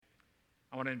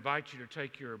I want to invite you to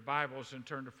take your Bibles and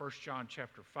turn to 1 John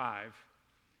chapter 5.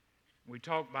 We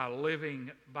talk about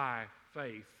living by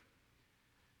faith.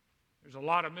 There's a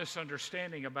lot of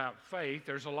misunderstanding about faith.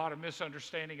 There's a lot of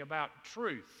misunderstanding about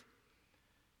truth.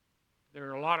 There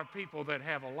are a lot of people that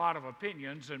have a lot of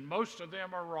opinions, and most of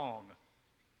them are wrong.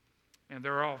 And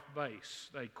they're off base.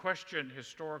 They question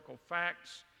historical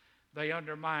facts. They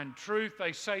undermine truth.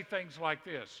 They say things like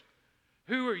this: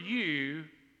 who are you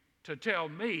to tell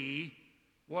me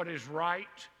what is right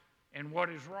and what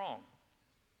is wrong?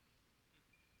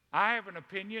 I have an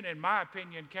opinion, and my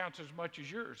opinion counts as much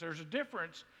as yours. There's a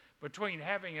difference between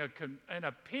having an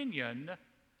opinion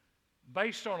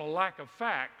based on a lack of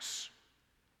facts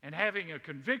and having a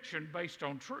conviction based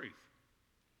on truth.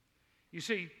 You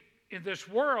see, in this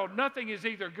world, nothing is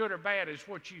either good or bad. It's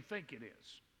what you think it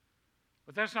is.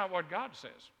 But that's not what God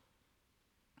says.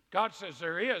 God says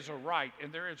there is a right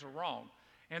and there is a wrong.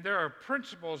 And there are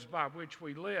principles by which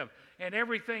we live. And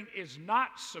everything is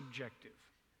not subjective.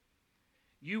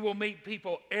 You will meet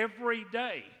people every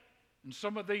day. And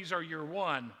some of these are your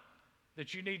one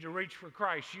that you need to reach for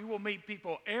Christ. You will meet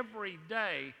people every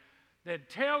day that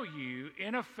tell you,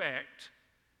 in effect,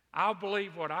 I'll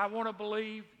believe what I want to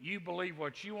believe, you believe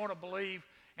what you want to believe,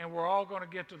 and we're all going to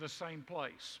get to the same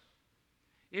place.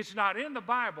 It's not in the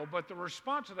Bible, but the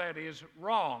response to that is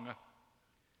wrong.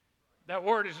 That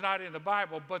word is not in the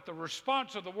Bible, but the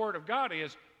response of the Word of God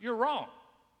is, you're wrong.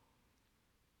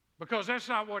 Because that's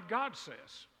not what God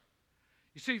says.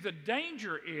 You see, the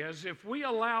danger is if we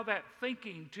allow that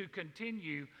thinking to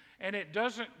continue and it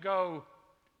doesn't go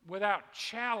without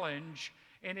challenge,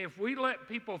 and if we let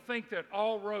people think that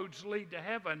all roads lead to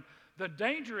heaven, the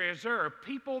danger is there are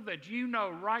people that you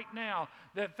know right now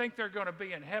that think they're going to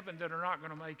be in heaven that are not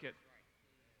going to make it.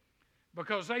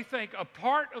 Because they think a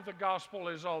part of the gospel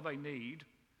is all they need,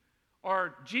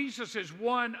 or Jesus is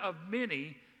one of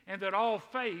many, and that all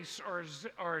faiths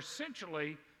are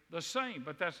essentially the same.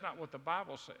 But that's not what the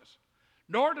Bible says.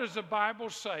 Nor does the Bible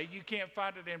say, you can't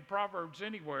find it in Proverbs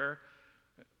anywhere,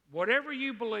 whatever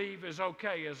you believe is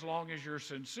okay as long as you're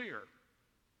sincere.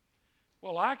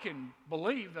 Well, I can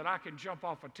believe that I can jump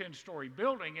off a 10-story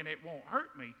building and it won't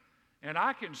hurt me, and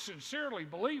I can sincerely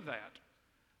believe that.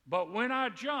 But when I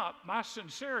jump, my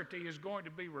sincerity is going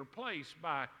to be replaced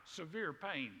by severe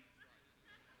pain,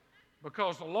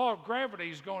 because the law of gravity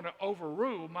is going to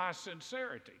overrule my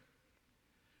sincerity.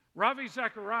 Ravi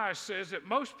Zacharias says that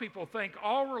most people think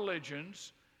all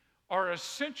religions are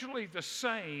essentially the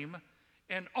same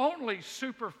and only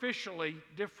superficially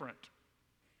different.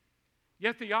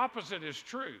 Yet the opposite is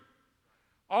true.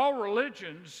 All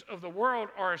religions of the world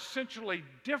are essentially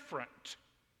different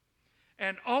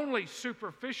and only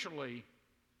superficially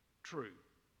true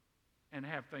and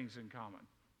have things in common.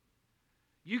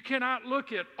 You cannot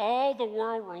look at all the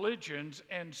world religions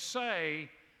and say,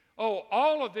 oh,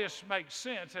 all of this makes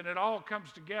sense and it all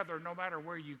comes together no matter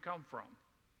where you come from.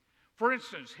 For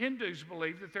instance, Hindus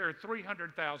believe that there are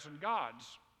 300,000 gods.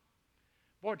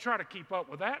 Boy, try to keep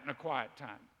up with that in a quiet time.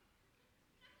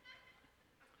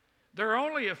 There are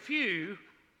only a few,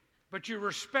 but you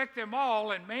respect them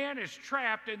all, and man is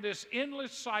trapped in this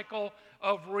endless cycle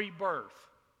of rebirth.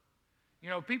 You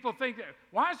know, people think that,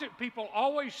 why is it people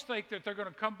always think that they're going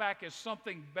to come back as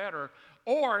something better,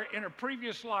 or in a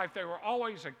previous life they were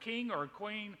always a king or a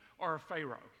queen or a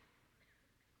pharaoh?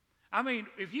 I mean,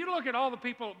 if you look at all the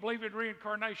people that believe in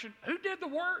reincarnation, who did the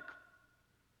work?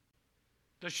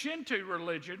 The Shinto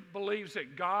religion believes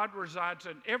that God resides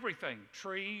in everything: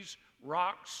 trees,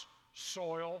 rocks,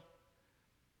 soil.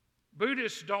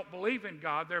 Buddhists don't believe in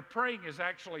God. Their praying is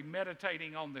actually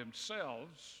meditating on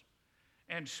themselves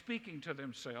and speaking to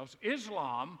themselves.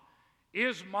 Islam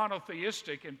is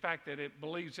monotheistic, in fact, that it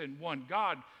believes in one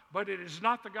God, but it is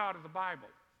not the God of the Bible.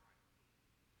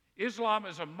 Islam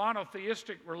is a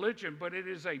monotheistic religion, but it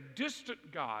is a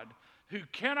distant God who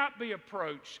cannot be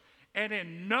approached and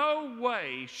in no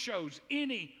way shows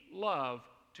any love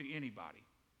to anybody.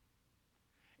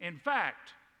 In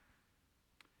fact,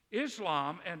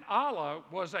 Islam and Allah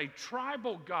was a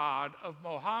tribal god of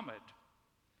Muhammad,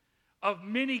 of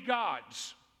many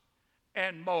gods.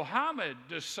 And Muhammad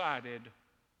decided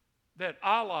that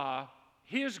Allah,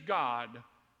 his God,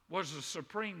 was the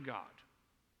supreme God.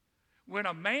 When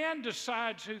a man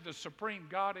decides who the supreme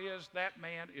God is, that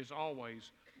man is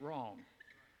always wrong,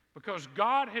 because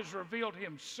God has revealed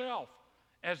himself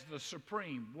as the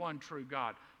supreme, one true God.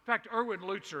 In fact, Erwin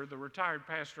Lutzer, the retired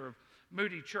pastor of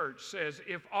Moody Church, says,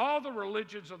 if all the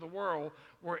religions of the world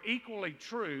were equally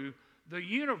true, the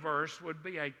universe would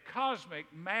be a cosmic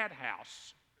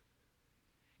madhouse.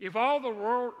 If all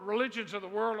the religions of the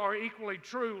world are equally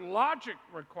true, logic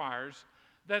requires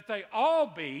that they all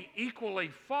be equally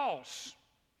false,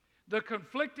 the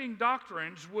conflicting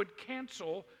doctrines would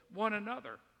cancel one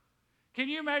another. Can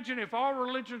you imagine if all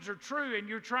religions are true and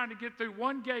you're trying to get through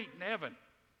one gate in heaven?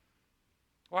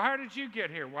 Well, how did you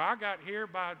get here? Well, I got here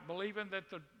by believing that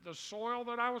the soil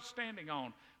that I was standing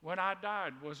on when I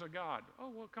died was a God. Oh,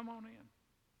 well, come on in.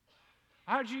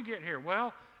 How did you get here?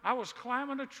 Well, I was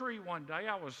climbing a tree one day.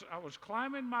 I was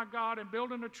climbing my God and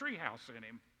building a tree house in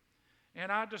him.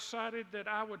 And I decided that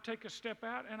I would take a step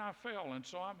out, and I fell. And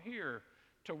so I'm here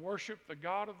to worship the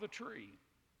God of the tree.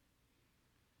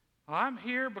 I'm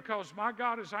here because my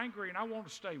God is angry, and I want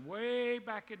to stay way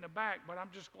back in the back, but I'm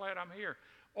just glad I'm here.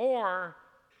 Or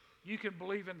you can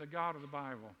believe in the God of the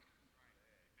Bible,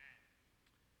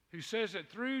 who says that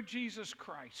through Jesus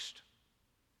Christ,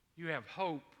 you have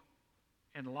hope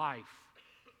and life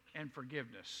and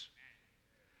forgiveness.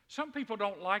 Some people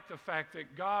don't like the fact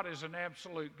that God is an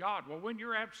absolute God. Well, when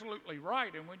you're absolutely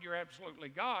right and when you're absolutely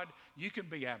God, you can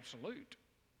be absolute.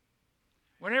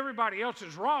 When everybody else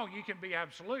is wrong, you can be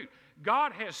absolute.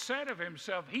 God has said of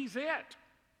himself, he's it.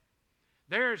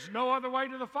 There is no other way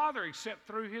to the Father except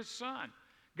through his Son.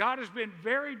 God has been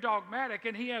very dogmatic,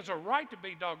 and he has a right to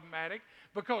be dogmatic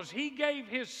because he gave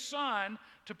his Son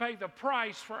to pay the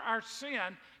price for our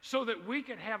sin so that we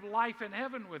could have life in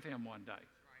heaven with him one day.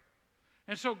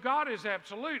 And so God is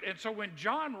absolute. And so when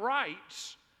John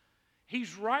writes,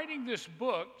 he's writing this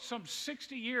book some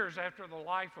 60 years after the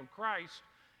life of Christ,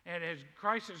 and as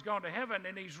Christ has gone to heaven,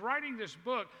 and he's writing this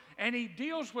book, and he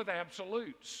deals with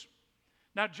absolutes.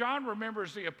 Now, John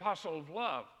remembers the apostle of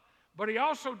love, but he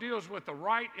also deals with the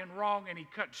right and wrong, and he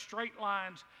cuts straight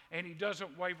lines, and he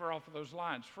doesn't waver off of those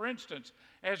lines. For instance,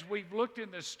 as we've looked in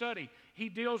this study, he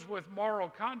deals with moral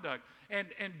conduct.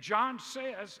 And John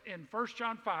says in 1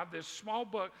 John 5, this small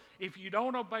book, if you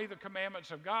don't obey the commandments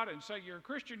of God and say you're a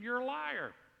Christian, you're a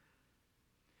liar.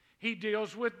 He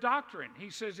deals with doctrine.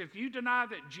 He says if you deny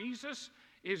that Jesus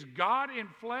is God in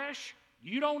flesh,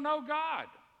 you don't know God.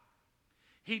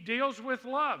 He deals with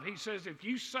love. He says if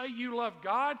you say you love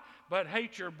God but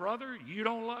hate your brother, you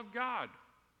don't love God.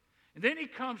 And then he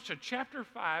comes to chapter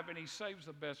 5 and he saves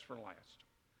the best for last.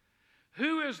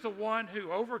 Who is the one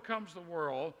who overcomes the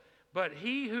world but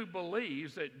he who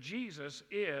believes that Jesus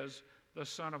is the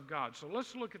Son of God? So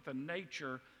let's look at the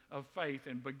nature of faith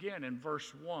and begin in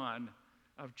verse 1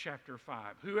 of chapter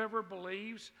 5. Whoever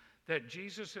believes that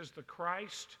Jesus is the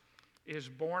Christ is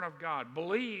born of God.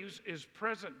 Believes is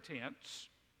present tense.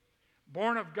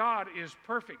 Born of God is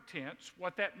perfect tense.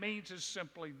 What that means is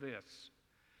simply this.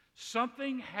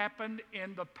 Something happened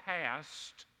in the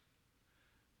past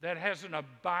that has an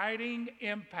abiding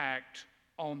impact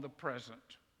on the present.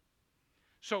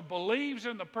 So believes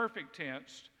in the perfect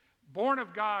tense, born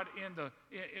of God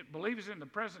believes in the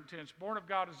present tense, born of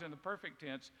God is in the perfect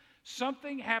tense.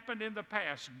 Something happened in the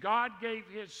past. God gave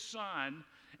his Son,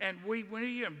 and when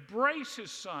we embrace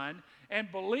his Son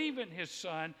and believe in his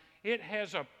Son, it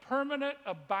has a permanent,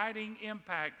 abiding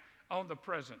impact on the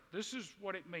present. This is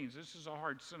what it means. This is a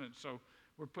hard sentence, so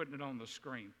we're putting it on the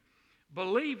screen.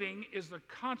 Believing is the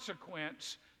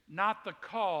consequence, not the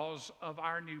cause of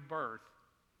our new birth.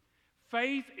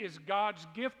 Faith is God's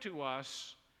gift to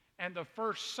us and the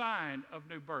first sign of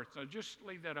new birth. So just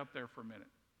leave that up there for a minute.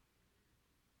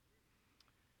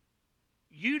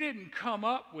 You didn't come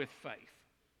up with faith.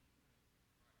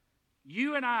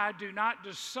 You and I do not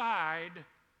decide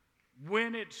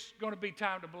when it's going to be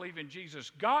time to believe in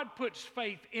Jesus. God puts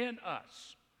faith in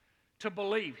us to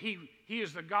believe. He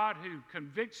is the God who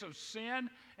convicts of sin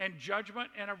and judgment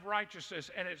and of righteousness.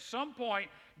 And at some point,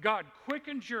 God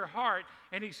quickens your heart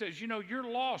and he says, you know, you're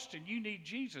lost and you need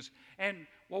Jesus. And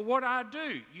well, what do I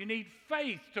do? You need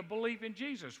faith to believe in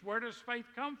Jesus. Where does faith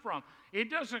come from?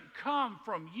 It doesn't come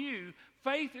from you.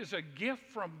 Faith is a gift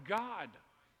from God.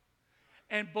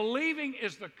 And believing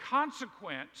is the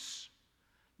consequence,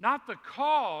 not the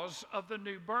cause of the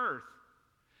new birth.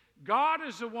 God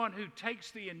is the one who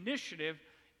takes the initiative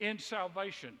in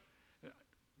salvation.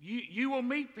 You will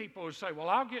meet people who say, well,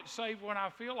 I'll get saved when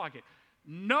I feel like it.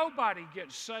 Nobody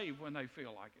gets saved when they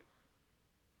feel like it.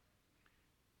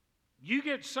 You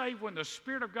get saved when the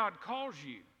Spirit of God calls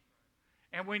you.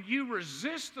 And when you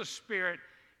resist the Spirit,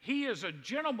 he is a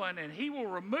gentleman and he will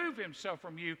remove himself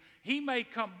from you. He may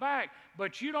come back,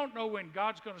 but you don't know when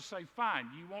God's going to say, fine,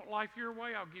 you want life your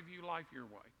way? I'll give you life your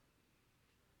way.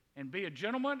 And be a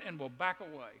gentleman and will back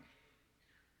away.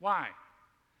 Why?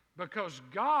 Because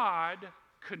God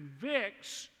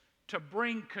convicts to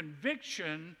bring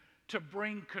conviction, to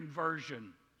bring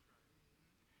conversion.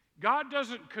 God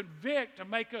doesn't convict to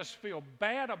make us feel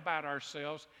bad about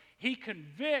ourselves. He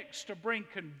convicts to bring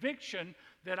conviction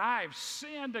that I have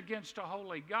sinned against a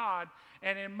holy God,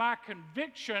 and in my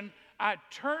conviction, I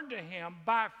turn to Him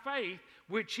by faith,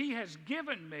 which He has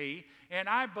given me, and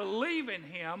I believe in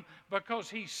Him because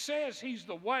He says He's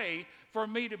the way for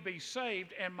me to be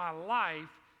saved, and my life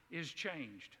is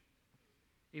changed.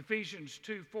 Ephesians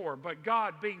 2:4, but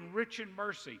God, being rich in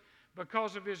mercy,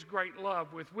 because of His great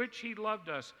love with which He loved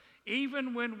us,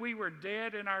 even when we were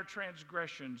dead in our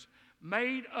transgressions,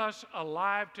 made us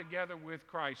alive together with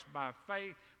Christ. By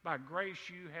faith, by grace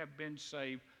you have been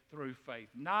saved through faith,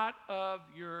 not of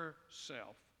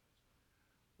yourself,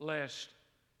 lest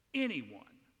anyone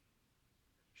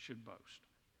should boast.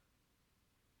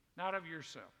 Not of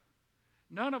yourself.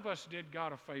 None of us did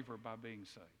God a favor by being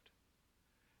saved.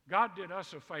 God did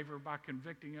us a favor by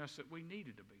convicting us that we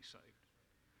needed to be saved.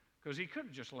 Because He could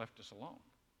have just left us alone.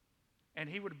 And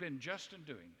He would have been just in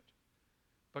doing it.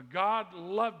 But God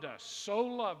loved us, so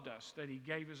loved us, that He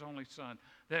gave His only Son,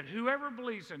 that whoever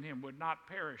believes in Him would not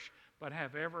perish, but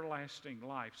have everlasting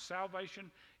life.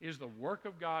 Salvation is the work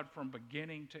of God from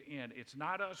beginning to end. It's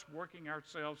not us working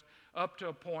ourselves up to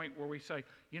a point where we say,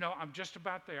 you know, I'm just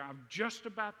about there. I'm just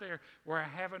about there where I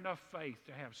have enough faith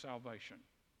to have salvation.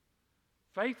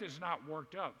 Faith is not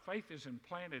worked up. Faith is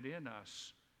implanted in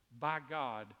us by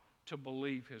God to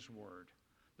believe His Word.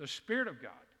 The Spirit of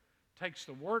God takes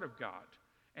the Word of God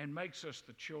and makes us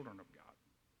the children of God.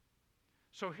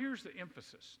 So here's the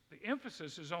emphasis. The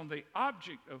emphasis is on the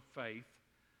object of faith,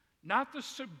 not the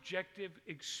subjective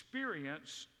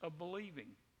experience of believing.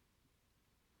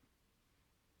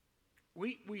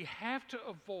 We have to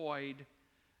avoid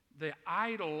the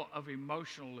idol of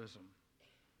emotionalism.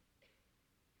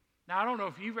 Now, I don't know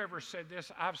if you've ever said this.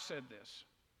 I've said this.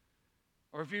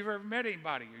 Or if you've ever met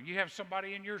anybody, or you have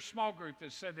somebody in your small group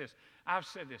that said this. I've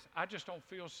said this. I just don't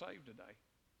feel saved today.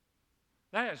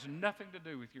 That has nothing to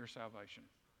do with your salvation.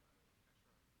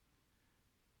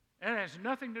 It has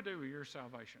nothing to do with your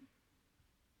salvation.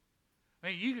 I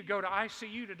mean, you could go to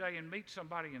ICU today and meet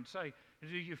somebody and say,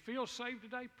 do you feel saved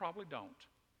today? Probably don't.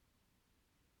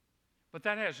 But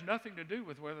that has nothing to do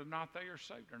with whether or not they are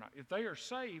saved or not. If they are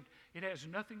saved, it has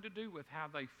nothing to do with how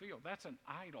they feel. That's an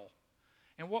idol.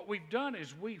 And what we've done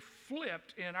is we've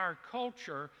flipped in our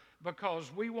culture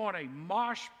because we want a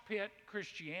mosh pit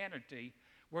Christianity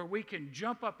where we can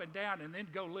jump up and down and then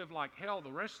go live like hell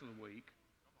the rest of the week.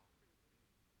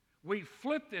 We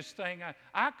flip this thing.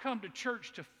 I come to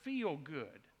church to feel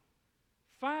good.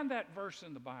 Find that verse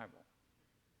in the Bible.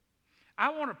 I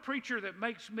want a preacher that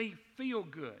makes me feel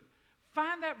good.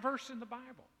 Find that verse in the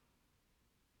Bible.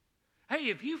 Hey,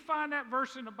 if you find that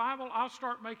verse in the Bible, I'll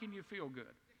start making you feel good.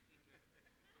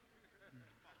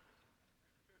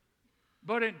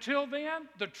 But until then,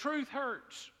 the truth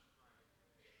hurts.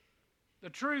 The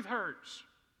truth hurts.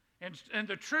 And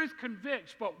the truth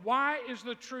convicts. But why is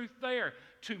the truth there?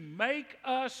 To make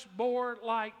us more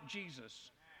like Jesus.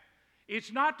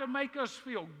 It's not to make us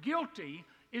feel guilty.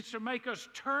 It's to make us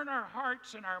turn our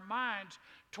hearts and our minds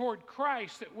toward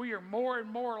Christ, that we are more and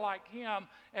more like Him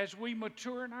as we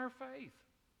mature in our faith.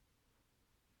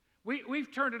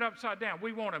 We've turned it upside down.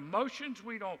 We want emotions.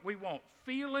 We want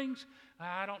feelings.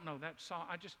 I don't know that song.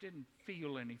 I just didn't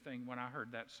feel anything when I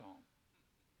heard that song.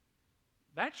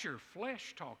 That's your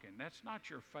flesh talking. That's not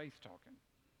your faith talking.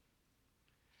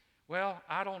 Well,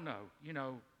 I don't know. You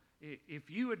know, if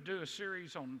you would do a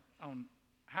series on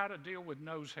how to deal with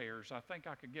nose hairs, I think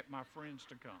I could get my friends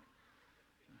to come.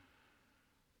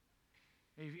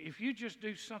 If you just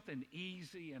do something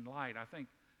easy and light, I think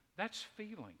that's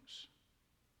feelings.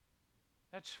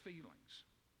 That's feelings.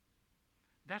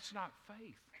 That's not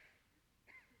faith.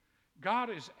 God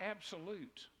is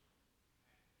absolute.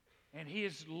 And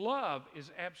His love is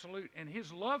absolute. And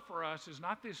His love for us is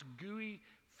not this gooey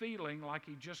feeling like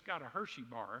He just got a Hershey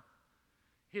bar.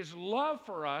 His love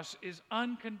for us is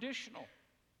unconditional.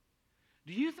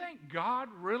 Do you think God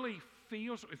really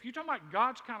feels, if you're talking about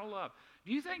God's kind of love,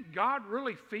 do you think God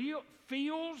really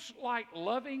feels like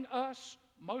loving us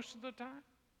most of the time?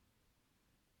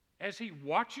 As He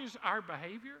watches our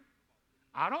behavior?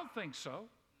 I don't think so.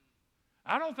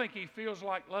 I don't think He feels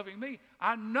like loving me.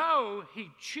 I know He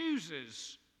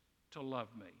chooses to love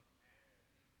me,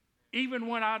 even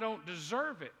when I don't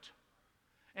deserve it.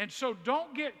 And so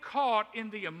don't get caught in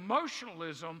the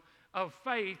emotionalism of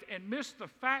faith and miss the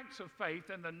facts of faith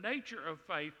and the nature of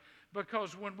faith,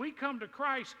 because when we come to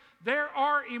Christ, there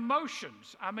are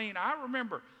emotions. I mean, I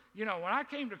remember, you know, when I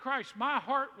came to Christ, my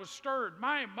heart was stirred.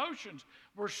 My emotions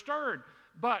were stirred.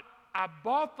 But I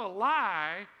bought the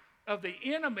lie of the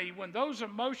enemy when those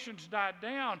emotions died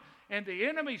down, and the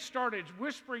enemy started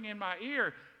whispering in my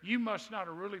ear, you must not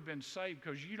have really been saved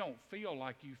because you don't feel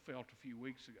like you felt a few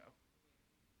weeks ago.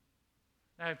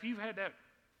 Now, if you've had that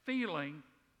feeling,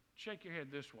 shake your head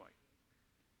this way.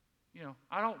 You know,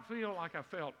 I don't feel like I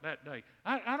felt that day.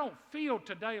 I don't feel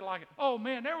today like, oh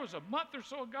man, there was a month or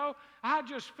so ago, I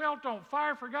just felt on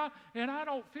fire for God, and I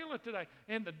don't feel it today.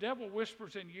 And the devil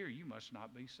whispers in your ear, you must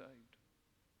not be saved.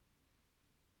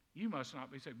 You must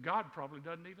not be saved. God probably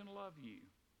doesn't even love you.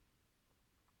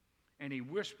 And he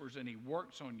whispers and he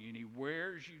works on you and he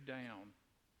wears you down.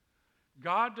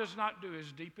 God does not do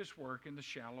his deepest work in the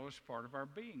shallowest part of our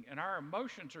being, and our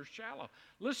emotions are shallow.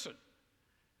 Listen,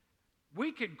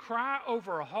 we can cry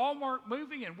over a Hallmark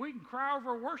movie and we can cry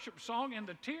over a worship song and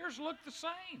the tears look the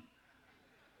same.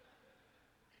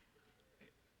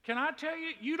 Can I tell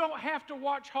you, you don't have to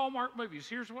watch Hallmark movies.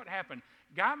 Here's what happened.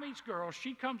 Guy meets girl,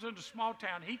 she comes into small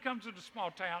town, he comes into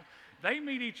small town, they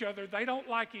meet each other, they don't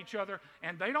like each other,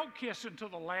 and they don't kiss until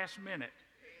the last minute.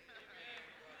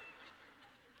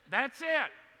 That's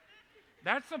it.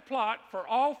 That's the plot for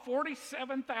all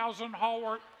 47,000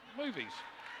 Hallmark movies.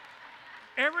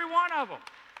 Every one of them.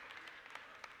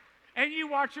 And you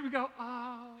watch them and go,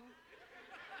 oh.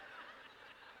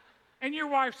 And your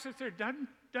wife sits there, doesn't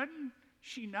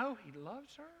she know he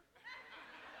loves her?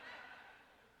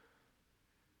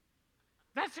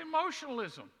 That's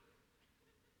emotionalism.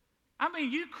 I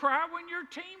mean, you cry when your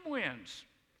team wins.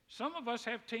 Some of us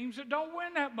have teams that don't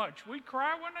win that much. We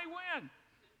cry when they win.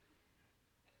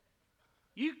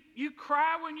 You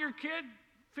cry when your kid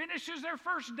finishes their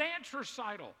first dance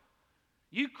recital.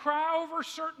 You cry over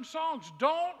certain songs.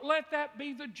 Don't let that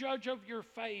be the judge of your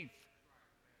faith.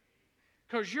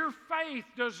 Because your faith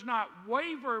does not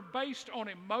waver based on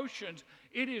emotions.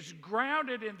 It is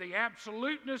grounded in the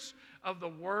absoluteness of the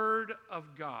Word of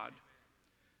God.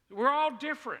 We're all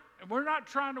different, and we're not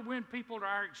trying to win people to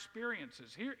our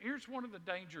experiences. Here's one of the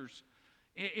dangers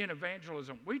in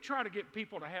evangelism. We try to get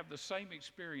people to have the same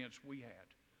experience we had.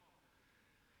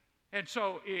 And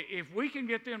so if we can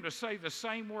get them to say the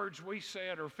same words we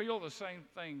said or feel the same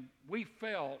thing we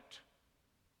felt,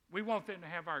 we want them to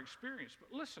have our experience.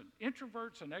 But listen,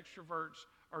 introverts and extroverts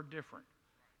are different.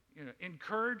 You know,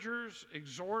 encouragers,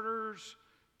 exhorters,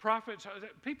 prophets,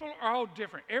 people are all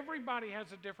different. Everybody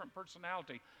has a different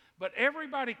personality. But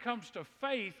everybody comes to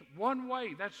faith one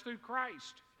way. That's through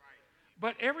Christ.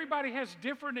 But everybody has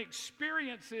different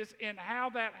experiences in how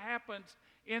that happens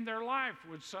in their life.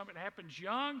 With some it happens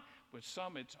young, with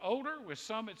some it's older, with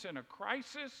some it's in a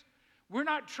crisis. We're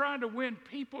not trying to win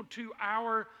people to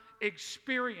our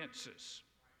experiences.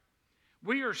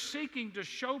 We are seeking to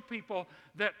show people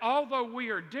that although we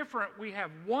are different, we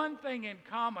have one thing in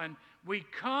common. We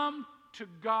come to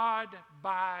God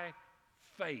by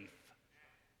faith.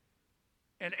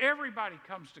 And everybody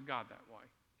comes to God that way.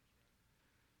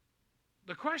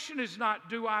 The question is not,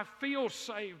 do I feel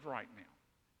saved right now?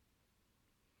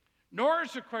 Nor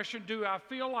is the question, do I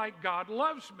feel like God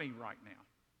loves me right now?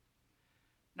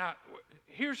 Now,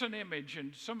 here's an image,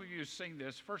 and some of you have seen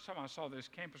this. First time I saw this,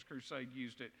 Campus Crusade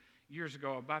used it years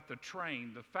ago about the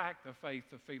train, the fact, the faith,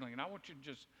 the feeling. And I want you to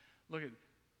just look at it.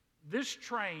 This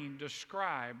train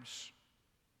describes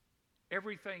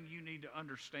everything you need to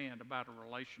understand about a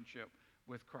relationship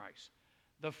with Christ.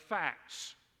 The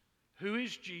facts. Who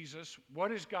is Jesus? What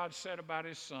has God said about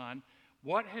his Son?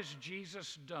 What has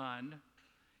Jesus done?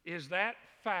 Is that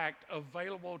fact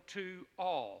available to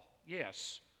all?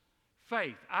 Yes.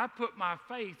 Faith. I put my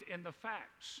faith in the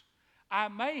facts. I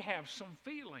may have some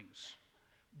feelings,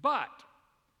 but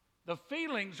the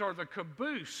feelings are the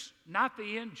caboose, not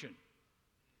the engine.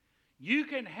 You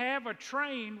can have a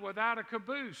train without a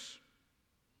caboose,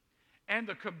 and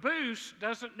the caboose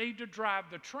doesn't need to drive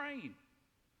the train.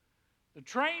 The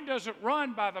train doesn't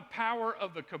run by the power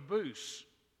of the caboose.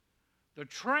 The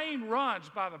train runs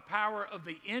by the power of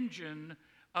the engine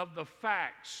of the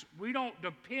facts. We don't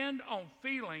depend on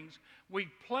feelings. We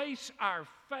place our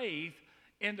faith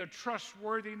in the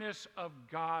trustworthiness of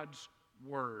God's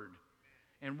Word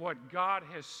and what God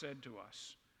has said to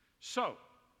us. So,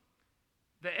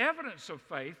 the evidence of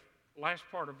faith, last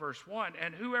part of verse 1,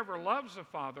 and whoever loves the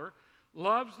Father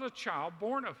loves the child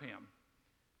born of him.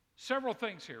 Several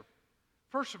things here.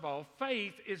 First of all,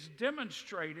 faith is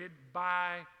demonstrated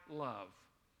by love.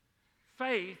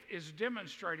 Faith is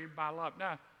demonstrated by love.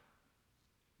 Now,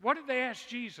 what did they ask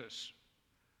Jesus?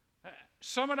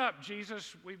 Sum it up,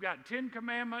 Jesus. We've got 10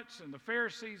 commandments, and the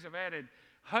Pharisees have added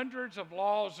hundreds of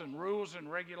laws and rules and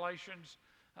regulations.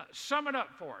 Sum it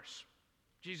up for us.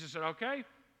 Jesus said, okay,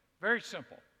 very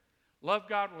simple. Love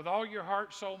God with all your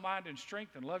heart, soul, mind, and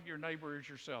strength, and love your neighbor as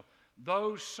yourself.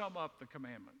 Those sum up the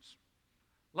commandments.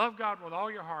 Love God with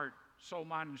all your heart, soul,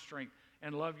 mind, and strength,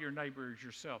 and love your neighbor as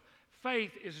yourself.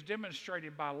 Faith is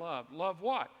demonstrated by love. Love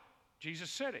what? Jesus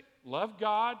said it. Love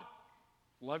God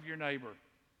love your neighbor.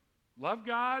 Love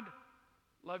God,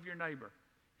 love your neighbor.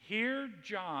 Here,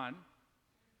 John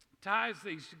ties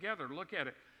these together. Look at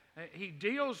it. He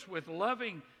deals with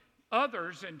loving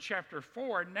others in chapter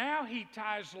 4. Now he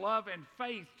ties love and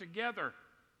faith together.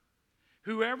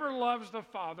 Whoever loves the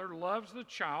Father loves the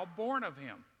child born of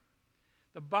him.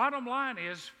 The bottom line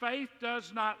is faith that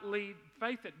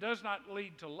does not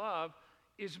lead to love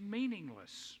is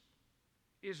meaningless.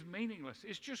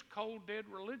 It's just cold, dead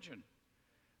religion.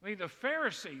 I mean, the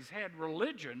Pharisees had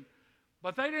religion,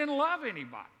 but they didn't love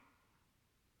anybody.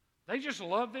 They just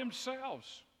loved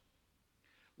themselves.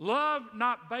 Love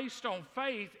not based on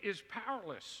faith is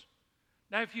powerless.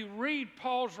 Now, if you read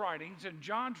Paul's writings and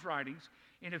John's writings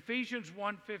in Ephesians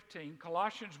 1:15,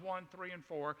 Colossians 1:3 and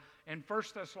 4, and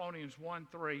 1 Thessalonians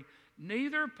 1:3,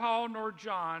 neither Paul nor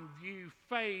John view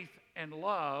faith and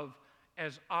love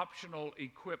as optional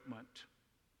equipment.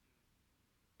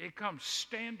 It comes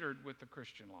standard with the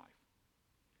Christian life.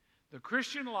 The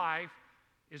Christian life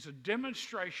is a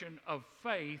demonstration of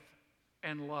faith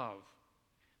and love,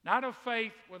 not of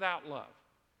faith without love.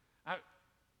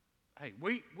 Hey,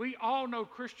 we all know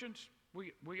Christians.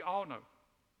 We all know.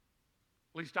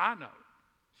 At least I know.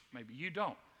 Maybe you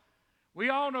don't. We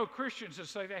all know Christians that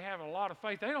say they have a lot of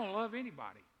faith. They don't love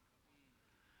anybody.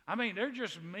 I mean, they're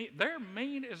just mean. They're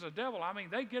mean as a devil. I mean,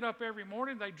 they get up every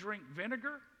morning, they drink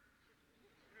vinegar,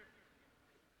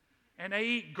 and they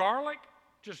eat garlic,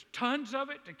 just tons of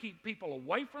it to keep people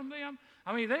away from them.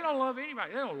 I mean, they don't love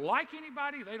anybody. They don't like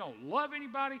anybody. They don't love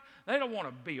anybody. They don't want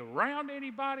to be around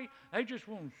anybody. They just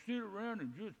want to sit around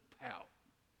and just pout,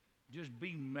 just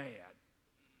be mad.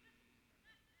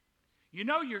 You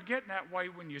know you're getting that way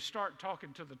when you start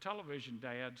talking to the television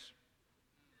dads.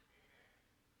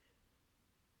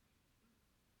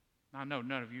 I know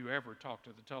none of you ever talk to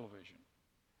the television.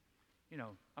 You know,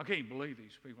 I can't believe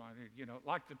these people. You know,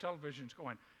 like the television's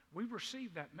going, we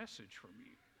received that message from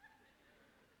you.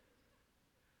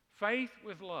 Faith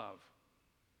with love.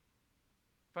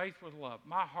 Faith with love.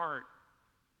 My heart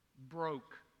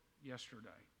broke yesterday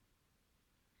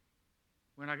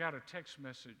when I got a text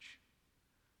message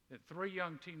that 3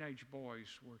 young teenage boys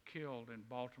were killed in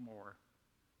Baltimore,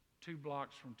 2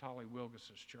 blocks from Tolly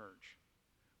Wilgus's church.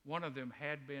 One of them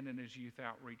had been in his youth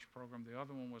outreach program. The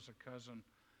other one was a cousin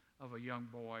of a young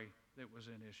boy that was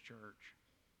in his church.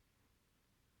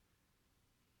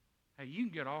 Hey, you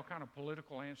can get all kind of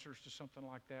political answers to something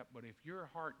like that, but if your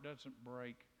heart doesn't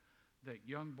break that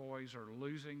young boys are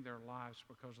losing their lives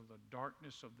because of the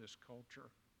darkness of this culture,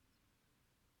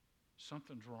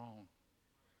 something's wrong.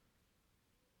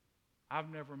 I've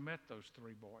never met those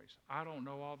 3 boys. I don't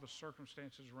know all the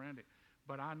circumstances around it,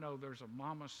 but I know there's a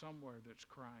mama somewhere that's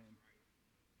crying.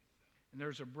 And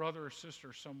there's a brother or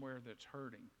sister somewhere that's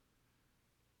hurting.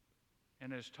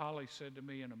 And as Tolly said to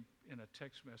me in a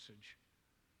text message,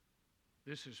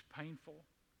 this is painful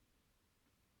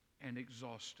and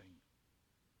exhausting,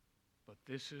 but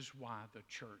this is why the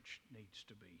church needs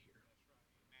to be here.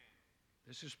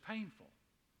 This is painful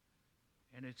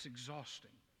and it's exhausting,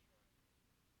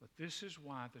 but this is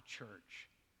why the church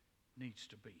needs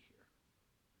to be here.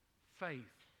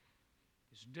 Faith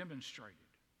is demonstrated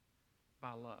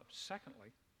by love.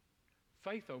 Secondly,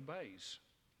 faith obeys.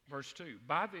 Verse 2,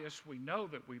 by this we know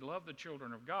that we love the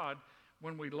children of God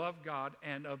when we love God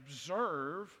and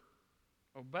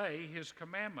obey His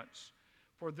commandments.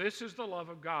 For this is the love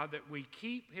of God, that we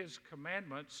keep His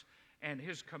commandments, and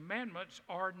His commandments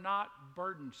are not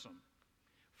burdensome.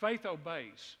 Faith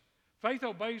obeys. Faith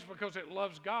obeys because it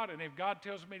loves God, and if God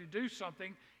tells me to do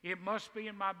something, it must be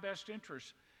in my best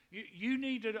interest. You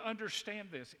need to understand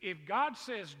this. If God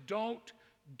says don't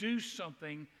do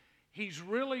something, He's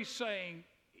really saying,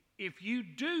 if you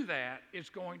do that, it's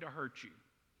going to hurt you.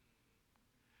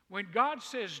 When God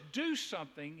says do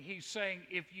something, He's saying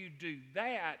if you do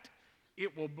that,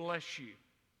 it will bless you.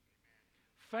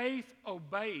 Faith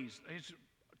obeys. His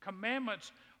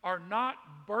commandments are not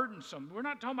burdensome. We're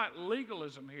not talking about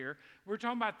legalism here. We're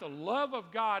talking about the love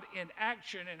of God in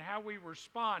action and how we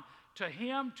respond to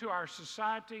Him, to our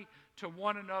society, to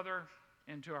one another,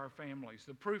 and to our families.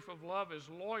 The proof of love is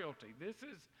loyalty. This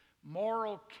is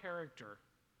moral character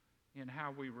in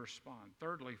how we respond.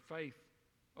 Thirdly, faith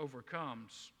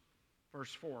overcomes.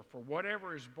 Verse 4, for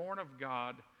whatever is born of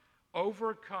God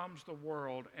overcomes the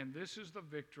world, and this is the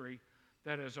victory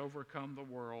that has overcome the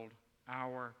world,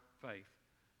 our faith.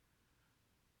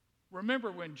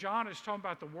 Remember, when John is talking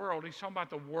about the world, he's talking about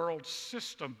the world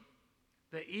system,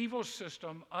 the evil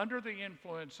system under the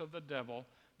influence of the devil,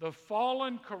 the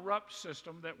fallen, corrupt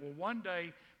system that will one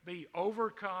day be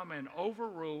overcome and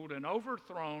overruled and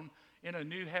overthrown in a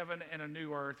new heaven and a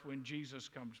new earth when Jesus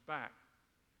comes back.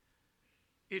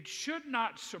 it should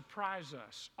not surprise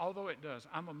us, although it does.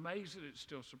 I'm amazed that it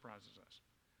still surprises us.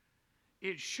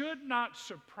 It should not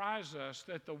surprise us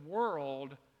that the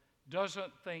world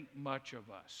doesn't think much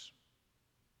of us.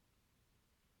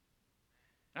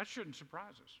 That shouldn't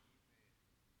surprise us.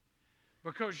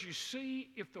 Because you see,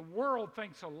 if the world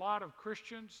thinks a lot of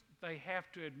Christians, they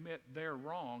have to admit they're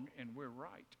wrong and we're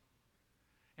right.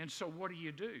 And so what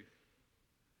do?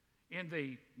 In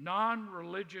the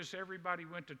non-religious, everybody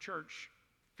went to church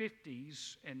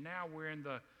 50s, and now we're in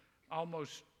the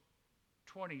almost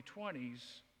 2020s.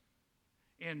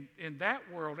 In that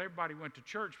world, everybody went to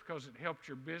church because it helped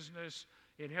your business,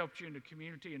 it helped you in the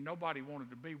community, and nobody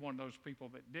wanted to be one of those people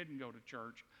that didn't go to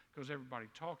church because everybody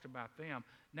talked about them.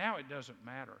 Now it doesn't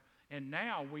matter. And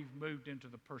now we've moved into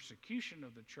the persecution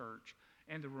of the church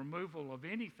and the removal of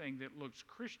anything that looks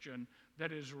Christian,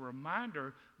 that is a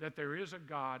reminder that there is a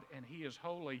God and He is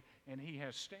holy and He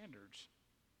has standards.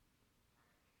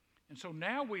 And so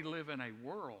now we live in a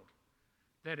world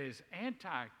that is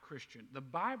anti-Christian. The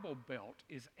Bible Belt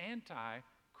is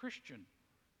anti-Christian.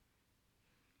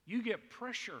 You get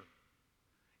pressure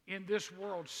in this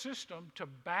world system to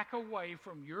back away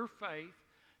from your faith,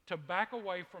 to back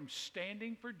away from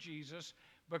standing for Jesus,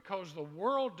 because the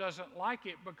world doesn't like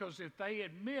it, because if they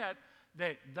admit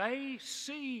that they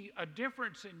see a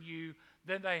difference in you,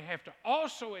 then they have to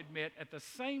also admit at the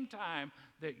same time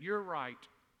that you're right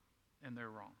and they're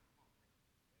wrong.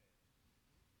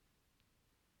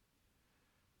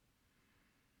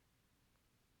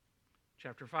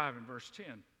 Chapter 5 and verse 10.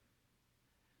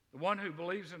 The one who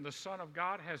believes in the Son of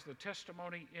God has the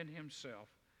testimony in himself.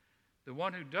 The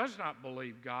one who does not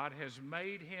believe God has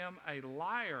made him a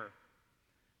liar,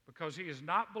 because he has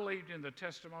not believed in the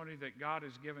testimony that God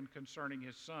has given concerning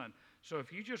his Son. So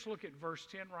if you just look at verse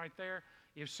 10 right there,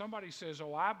 if somebody says,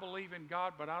 oh, I believe in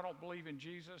God, but I don't believe in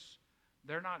Jesus,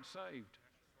 they're not saved.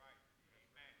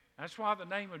 That's why the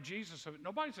name of Jesus,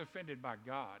 nobody's offended by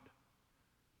God,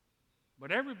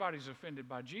 but everybody's offended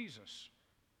by Jesus.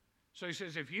 So he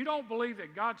says, if you don't believe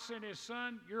that God sent his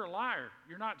Son, you're a liar.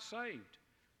 You're not saved.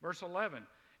 Verse 11,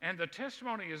 and the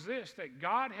testimony is this, that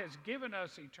God has given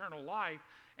us eternal life,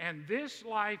 and this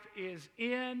life is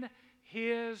in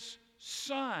his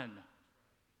Son.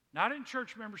 Not in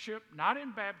church membership, not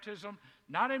in baptism,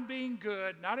 not in being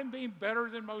good, not in being better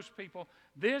than most people.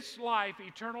 This life,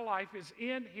 eternal life, is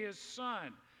in his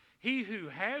Son. He who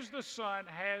has the Son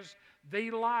has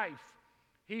the life.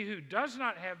 He who does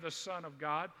not have the Son of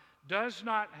God does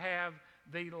not have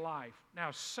the life. Now,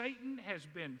 Satan has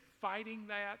been fighting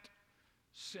that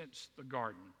since the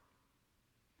garden,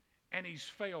 and he's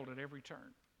failed at every turn.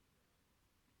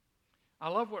 I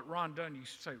love what Ron Dunn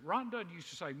used to say. Ron Dunn used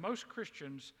to say, most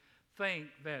Christians think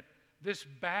that this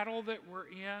battle that we're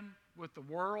in with the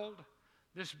world,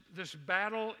 this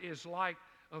battle is like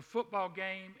a football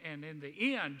game, and in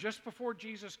the end, just before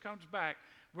Jesus comes back,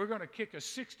 we're going to kick a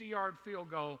 60-yard field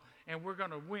goal, and we're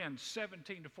going to win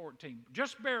 17-14.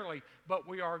 Just barely, but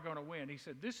we are going to win. He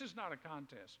said, this is not a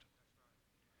contest.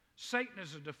 Satan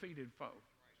is a defeated foe.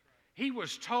 He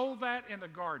was told that in the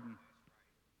garden.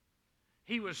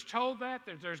 He was told that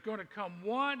there's going to come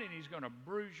one, and he's going to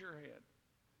bruise your head.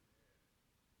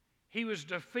 He was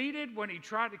defeated when he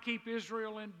tried to keep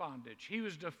Israel in bondage. He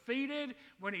was defeated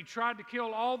when he tried to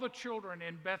kill all the children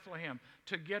in Bethlehem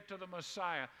to get to the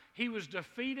Messiah. He was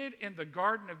defeated in the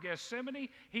Garden of Gethsemane.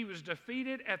 He was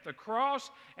defeated at the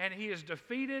cross, and he is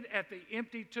defeated at the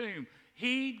empty tomb.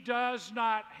 He does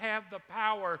not have the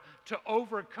power to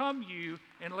overcome you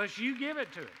unless you give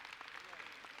it to him.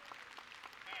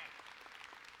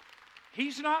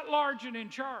 He's not large and in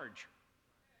charge.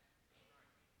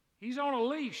 He's on a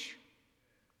leash.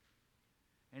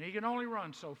 And he can only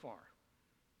run so far.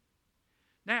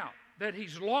 Now, that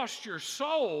he's lost your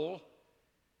soul,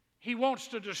 he wants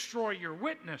to destroy your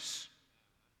witness.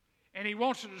 And he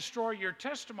wants to destroy your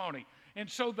testimony. And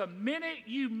so the minute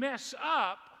you mess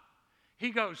up, he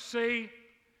goes, see,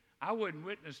 I wouldn't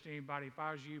witness to anybody if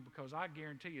I was you, because I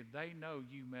guarantee you they know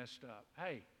you messed up.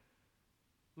 Hey,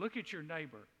 look at your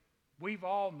neighbor. We've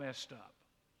all messed up.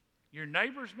 Your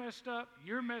neighbor's messed up.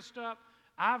 You're messed up.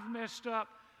 I've messed up.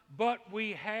 But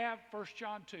we have, 1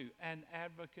 John 2, an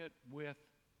advocate with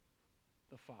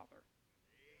the Father.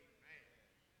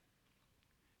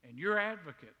 And your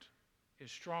advocate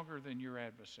is stronger than your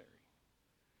adversary.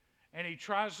 And he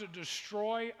tries to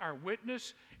destroy our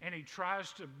witness, and he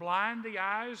tries to blind the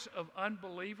eyes of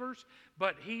unbelievers,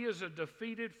 but he is a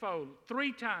defeated foe.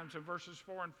 3 times in verses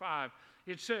 4 and 5,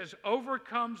 it says,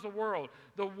 overcomes the world.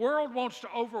 The world wants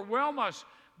to overwhelm us,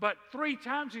 but 3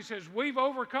 times he says, we've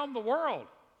overcome the world.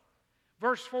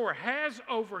 Verse 4, has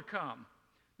overcome.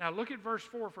 Now look at verse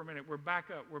 4 for a minute. We're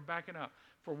backing up.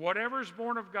 For whatever is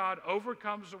born of God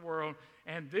overcomes the world,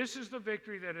 and this is the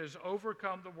victory that has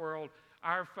overcome the world,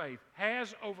 our faith.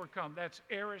 Has overcome. That's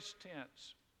aorist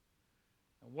tense.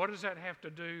 Now, what does that have to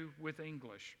do with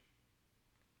English?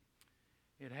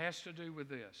 It has to do with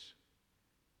this.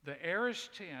 The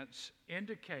aorist tense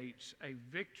indicates a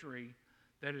victory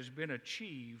that has been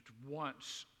achieved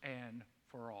once and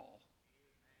for all.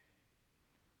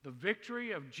 The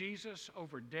victory of Jesus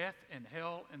over death and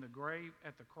hell and the grave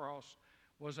at the cross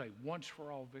was a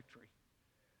once-for-all victory.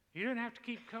 He didn't have to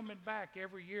keep coming back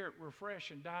every year at Refresh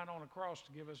and dying on a cross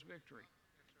to give us victory.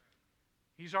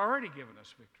 He's already given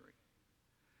us victory.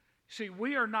 See,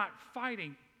 we are not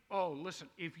fighting. Oh, listen,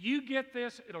 if you get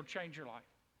this, it'll change your life.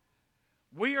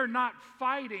 We are not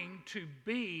fighting to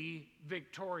be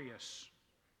victorious.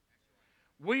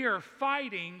 We are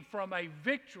fighting from a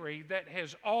victory that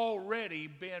has already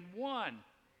been won.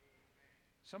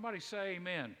 Somebody say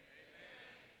amen. Amen.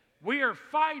 We are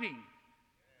fighting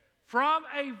from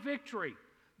a victory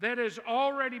that has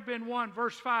already been won.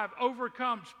 Verse 5,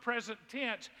 overcomes, present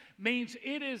tense, means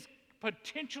it is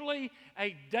potentially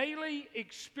a daily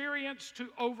experience to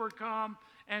overcome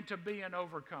and to be an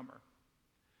overcomer.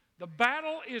 The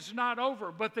battle is not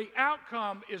over, but the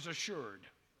outcome is assured.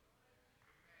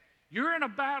 You're in a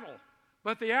battle,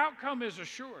 but the outcome is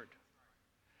assured.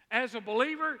 As a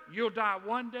believer, you'll die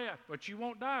one death, but you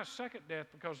won't die a second death,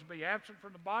 because to be absent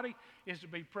from the body is to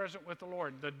be present with the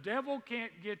Lord. The devil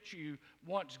can't get you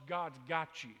once God's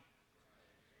got you.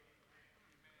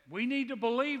 We need to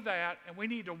believe that, and we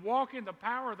need to walk in the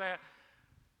power of that.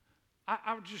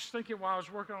 I was just thinking while I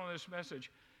was working on this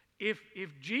message, if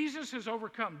Jesus has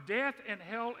overcome death and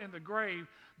hell and the grave,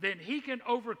 then he can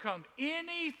overcome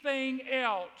anything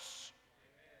else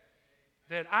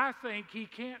that I think he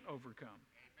can't overcome.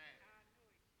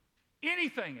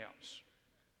 Anything else.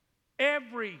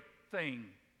 Everything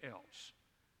else.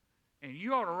 And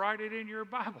you ought to write it in your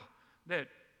Bible that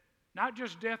not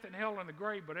just death and hell and the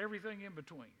grave, but everything in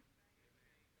between.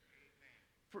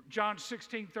 For John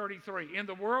 16:33, in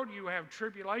the world you have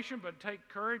tribulation, but take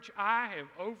courage, I have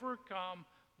overcome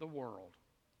the world.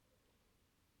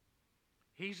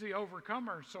 He's the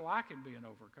overcomer, so I can be an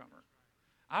overcomer.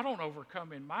 I don't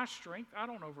overcome in my strength. I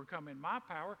don't overcome in my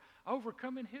power. I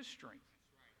overcome in his strength.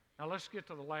 Now let's get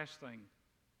to the last thing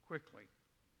quickly.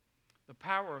 The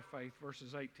power of faith,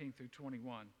 verses 18 through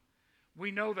 21. We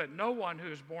know that no one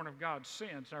who is born of God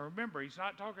sins. Now remember, he's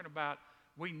not talking about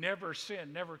we never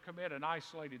sin, never commit an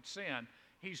isolated sin.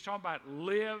 He's talking about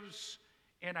lives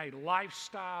in a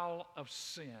lifestyle of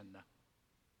sin,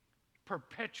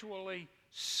 perpetually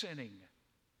sinning.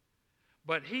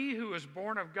 But he who is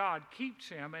born of God keeps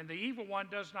him, and the evil one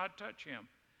does not touch him.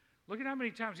 Look at how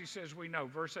many times he says we know.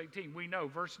 Verse 18, we know.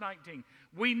 Verse 19,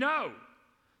 we know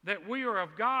that we are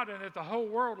of God and that the whole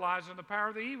world lies in the power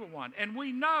of the evil one. And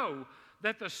we know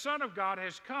that the Son of God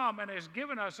has come and has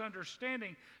given us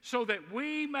understanding so that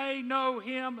we may know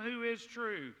him who is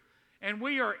true. And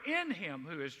we are in him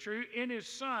who is true, in his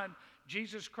Son,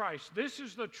 Jesus Christ. This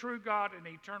is the true God and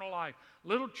eternal life.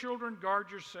 Little children, guard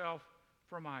yourself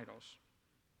from idols.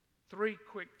 3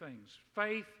 quick things.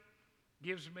 Faith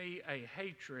gives me a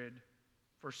hatred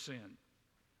for sin.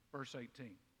 Verse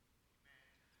 18.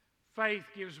 Faith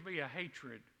gives me a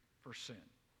hatred for sin.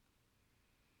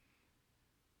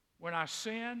 When I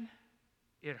sin,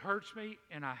 it hurts me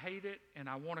and I hate it and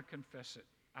I want to confess it.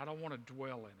 I don't want to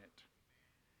dwell in it.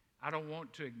 I don't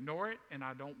want to ignore it and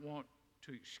I don't want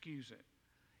to excuse it.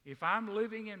 If I'm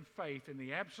living in faith in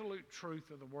the absolute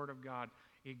truth of the Word of God,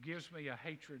 it gives me a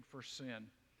hatred for sin.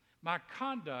 My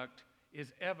conduct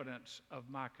is evidence of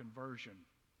my conversion.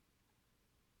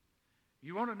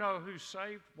 You want to know who's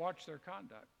saved? Watch their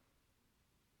conduct.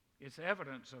 It's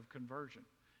evidence of conversion.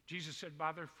 Jesus said,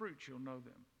 by their fruits you'll know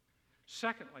them.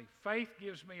 Secondly, faith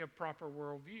gives me a proper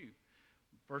worldview.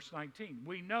 Verse 19,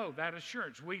 we know that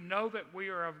assurance. We know that we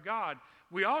are of God.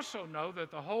 We also know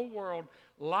that the whole world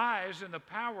lies in the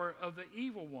power of the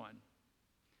evil one.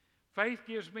 Faith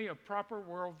gives me a proper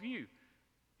worldview.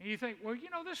 And you think, well, you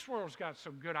know, this world's got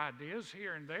some good ideas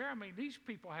here and there. I mean, these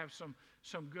people have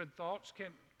some good thoughts.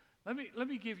 Let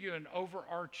me give you an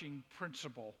overarching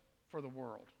principle for the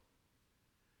world.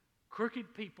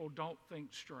 Crooked people don't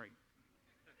think straight.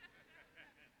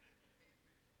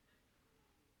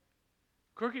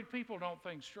 Crooked people don't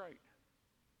think straight.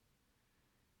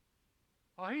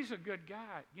 Oh, he's a good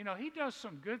guy. You know, he does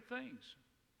some good things.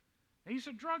 He's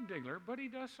a drug dealer, but he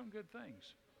does some good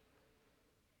things.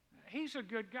 He's a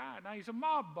good guy. Now, he's a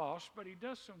mob boss, but he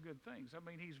does some good things. I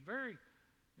mean, he's very,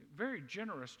 very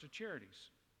generous to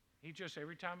charities. He just,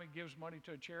 every time he gives money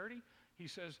to a charity, he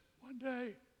says, one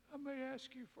day I may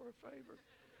ask you for a favor.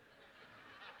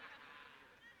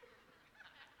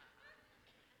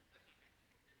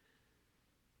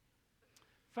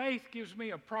 Faith gives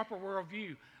me a proper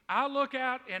worldview. I look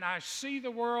out and I see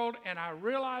the world and I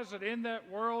realize that in that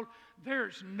world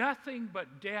there's nothing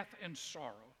but death and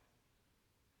sorrow.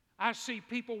 I see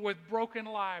people with broken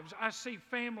lives. I see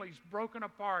families broken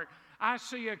apart. I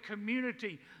see a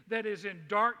community that is in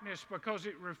darkness because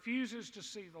it refuses to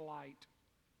see the light.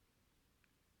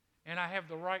 And I have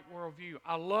the right worldview.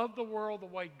 I love the world the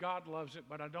way God loves it,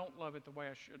 but I don't love it the way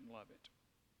I shouldn't love it.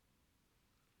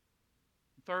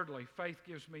 Thirdly, faith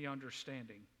gives me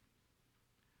understanding.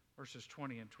 Verses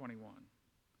 20 and 21.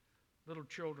 Little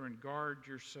children, guard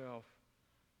yourself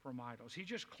from idols. He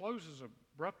just closes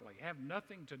abruptly. Have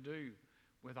nothing to do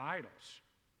with idols.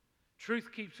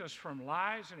 Truth keeps us from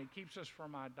lies, and it keeps us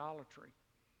from idolatry.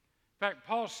 In fact,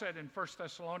 Paul said in 1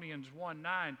 Thessalonians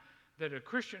 1:9 that a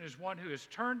Christian is one who has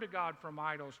turned to God from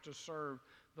idols to serve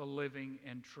the living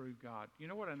and true God. You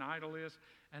know what an idol is?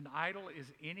 An idol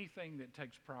is anything that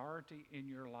takes priority in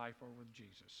your life over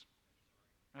Jesus.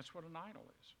 That's what an idol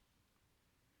is.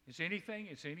 It's anything,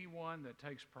 it's anyone that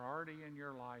takes priority in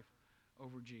your life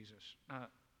over Jesus. Let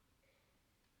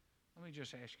me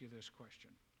just ask you this question.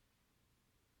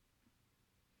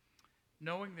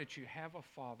 Knowing that you have a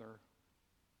Father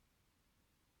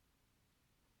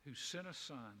who sent a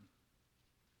Son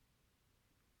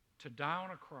to die on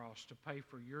a cross to pay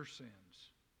for your sins,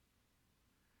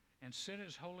 and sent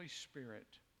His Holy Spirit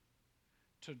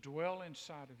to dwell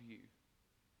inside of you,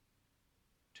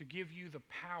 to give you the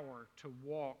power to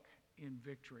walk in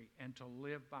victory and to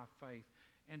live by faith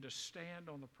and to stand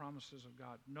on the promises of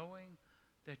God, knowing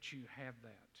that you have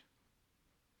that.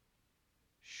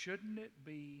 Shouldn't it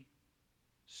be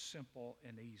simple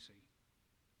and easy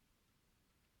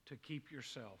to keep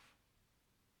yourself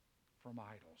from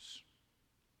idols?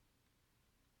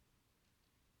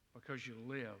 Because you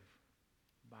live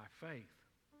by faith.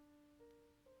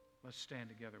 Let's stand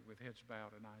together with heads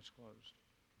bowed and eyes closed.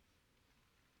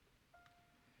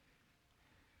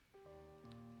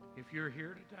 If you're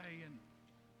here today and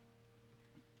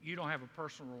you don't have a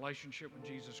personal relationship with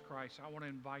Jesus Christ, I want to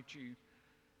invite you,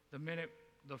 the minute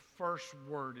the first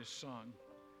word is sung,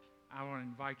 I want to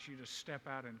invite you to step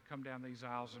out and come down these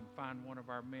aisles and find one of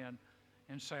our men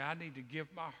and say, I need to give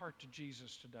my heart to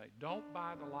Jesus today. Don't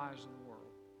buy the lies of the world.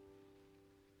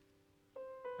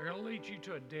 They're going to lead you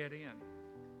to a dead end.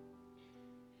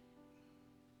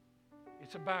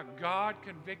 It's about God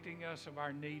convicting us of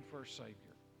our need for a Savior.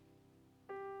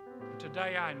 And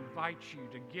today I invite you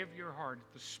to give your heart.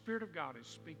 If the Spirit of God is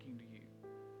speaking to you,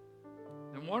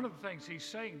 then one of the things He's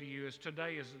saying to you is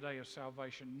today is the day of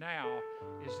salvation. Now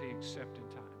is the accepted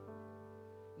time.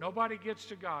 Nobody gets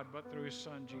to God but through His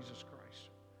Son, Jesus Christ.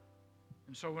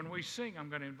 And so when we sing, I'm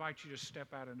going to invite you to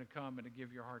step out and to come and to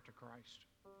give your heart to Christ.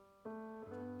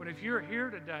 But if you're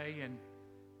here today and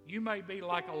you may be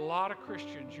like a lot of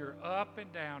Christians, you're up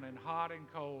and down and hot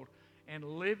and cold and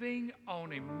living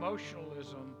on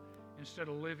emotionalism instead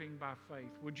of living by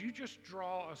faith, would you just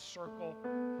draw a circle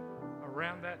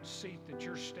around that seat that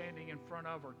you're standing in front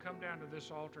of, or come down to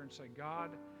this altar and say, God,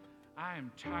 I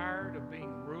am tired of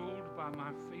being ruled by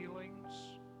my feelings.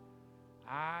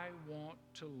 I want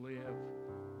to live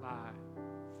by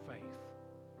faith.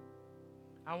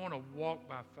 I want to walk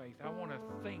by faith. I want to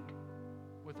think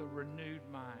with a renewed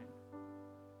mind.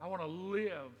 I want to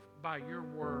live by your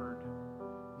word,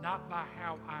 not by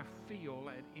how I feel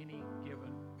at any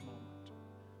given moment.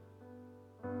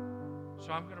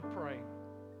 So I'm going to pray.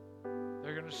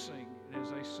 They're going to sing. And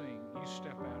as they sing, you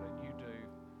step out and you do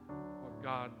what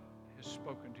God has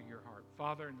spoken to your heart.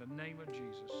 Father, in the name of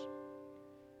Jesus,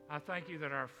 I thank you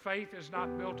that our faith is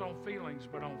not built on feelings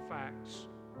but on facts.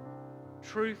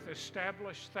 Truth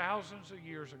established thousands of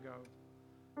years ago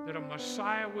that a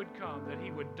Messiah would come, that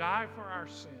He would die for our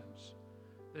sins,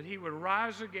 that He would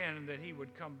rise again, and that He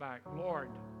would come back. Lord,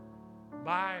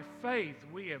 by faith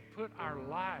we have put our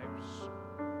lives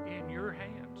in your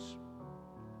hands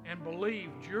and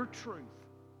believed your truth,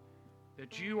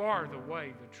 that you are the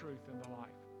way, the truth, and the life.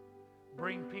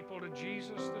 Bring people to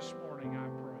Jesus this morning, I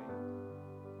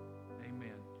pray.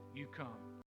 Amen. You come.